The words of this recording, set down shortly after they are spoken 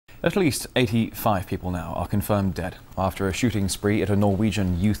At least 85 people now are confirmed dead after a shooting spree at a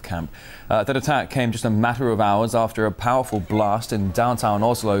Norwegian youth camp. That attack came just a matter of hours after a powerful blast in downtown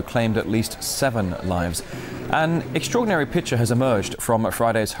Oslo claimed at least 7 lives. An extraordinary picture has emerged from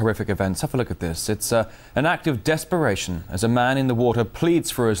Friday's horrific events. Have a look at this. It's an act of desperation as a man in the water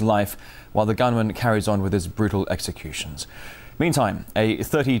pleads for his life while the gunman carries on with his brutal executions. Meantime, a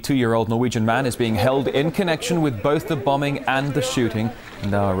 32-year-old Norwegian man is being held in connection with both the bombing and the shooting,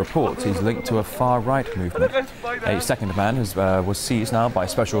 and there are reports he's linked to a far-right movement. A second man was seized now by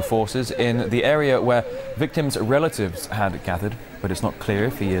special forces in the area where victims' relatives had gathered, but it's not clear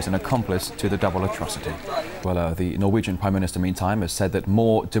if he is an accomplice to the double atrocity. Well, the Norwegian Prime Minister, meantime, has said that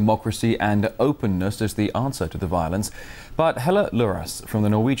more democracy and openness is the answer to the violence. But Helle Luras from the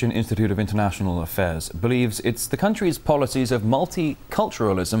Norwegian Institute of International Affairs believes it's the country's policies of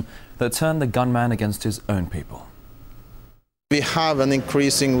multiculturalism that turn the gunman against his own people. We have an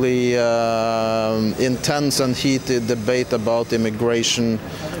increasingly intense and heated debate about immigration,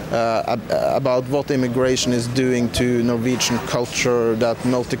 about what immigration is doing to Norwegian culture, that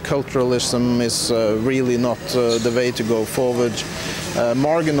multiculturalism is really not the way to go forward.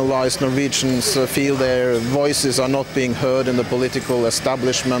 Marginalized Norwegians feel their voices are not being heard in the political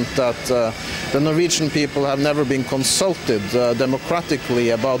establishment, that the Norwegian people have never been consulted democratically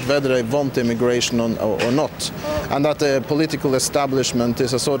about whether they want immigration or not, and that the political establishment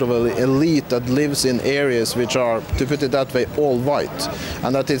is a sort of an elite that lives in areas which are, to put it that way, all white,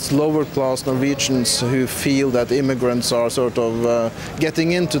 and that it's lower class Norwegians who feel that immigrants are sort of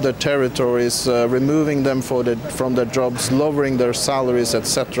getting into their territories, removing them from their jobs, lowering their salaries,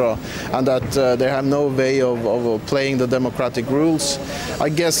 etc., and that they have no way of playing the democratic rules. I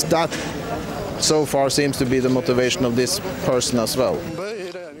guess that so far seems to be the motivation of this person as well.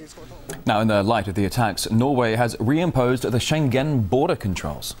 Now, in the light of the attacks, Norway has reimposed the Schengen border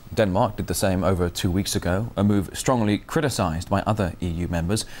controls. Denmark did the same over 2 weeks ago, a move strongly criticised by other EU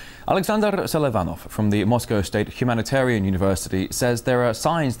members. Alexander Selevanov from the Moscow State Humanitarian University says there are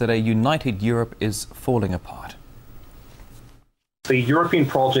signs that a united Europe is falling apart. The European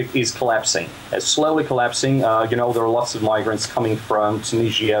project is collapsing. It's slowly collapsing. There are lots of migrants coming from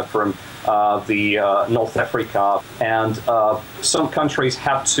Tunisia, from North Africa, and some countries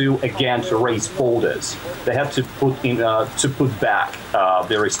have to raise borders. They have to put back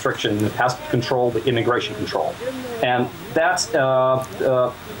the restriction, the passport control, the immigration control, and that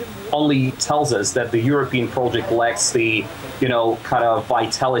only tells us that the European project lacks the kind of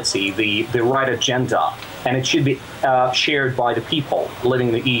vitality, the right agenda. And it should be shared by the people living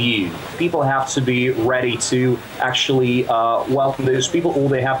in the EU. People have to be ready to actually welcome those people, or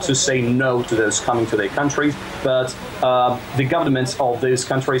they have to say no to those coming to their countries. But the governments of those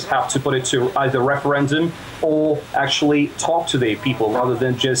countries have to put it to either referendum or actually talk to their people rather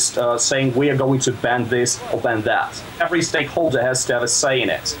than just saying we are going to ban this or ban that. Every stakeholder has to have a say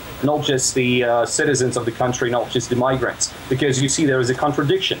in it, not just the citizens of the country, not just the migrants. Because you see there is a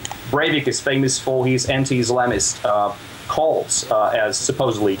contradiction. Breivik is famous for his anti-Islamist calls, as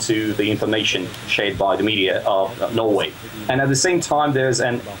supposedly to the information shared by the media of Norway. And at the same time, there's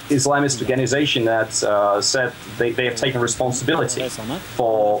an Islamist organization that said they have taken responsibility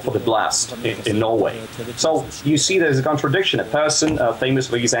for the blast in Norway. So you see there's a contradiction. A person famous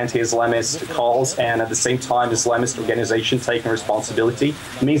for his anti-Islamist calls and at the same time Islamist organization taking responsibility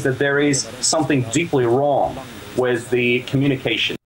means that there is something deeply wrong with the communication.